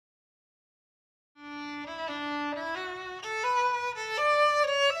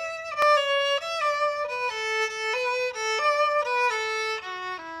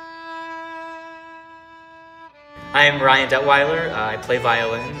I'm Ryan Detwiler. I play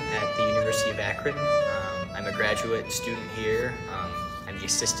violin at the University of Akron. I'm a graduate student here. I'm the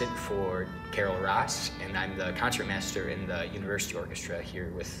assistant for Carol Ross, and I'm the concertmaster in the university orchestra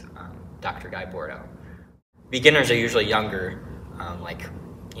here with Dr. Guy Bordeaux. Beginners are usually younger, like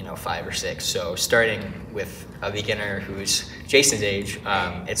 5 or 6. So starting with a beginner who's Jason's age,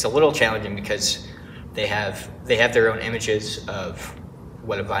 it's a little challenging because they have their own images of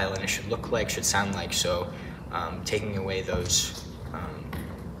what a violinist should look like, should sound like. So taking away those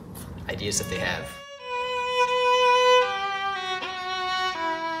ideas that they have.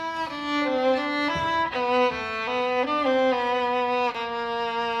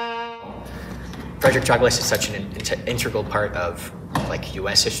 Frederick Douglass is such an integral part of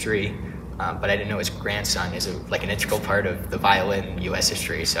U.S. history, but I didn't know his grandson is an integral part of the violin U.S.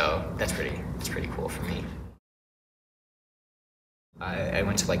 history. So that's pretty cool for me. I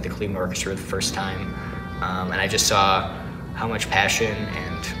went to the Cleveland Orchestra the first time, and I just saw how much passion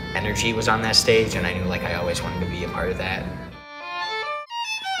and energy was on that stage, and I knew I always wanted to be a part of that.